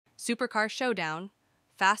Supercar Showdown,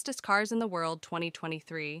 Fastest Cars in the World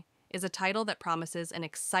 2023, is a title that promises an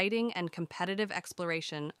exciting and competitive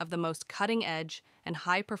exploration of the most cutting-edge and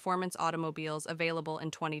high-performance automobiles available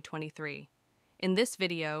in 2023. In this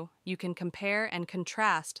video, you can compare and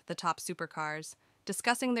contrast the top supercars,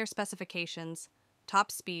 discussing their specifications,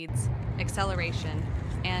 top speeds, acceleration,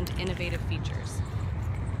 and innovative features.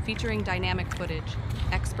 Featuring dynamic footage,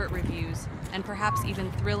 expert reviews, and perhaps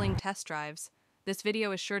even thrilling test drives, this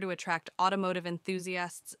video is sure to attract automotive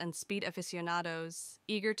enthusiasts and speed aficionados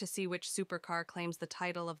eager to see which supercar claims the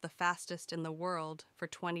title of the fastest in the world for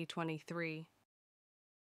 2023.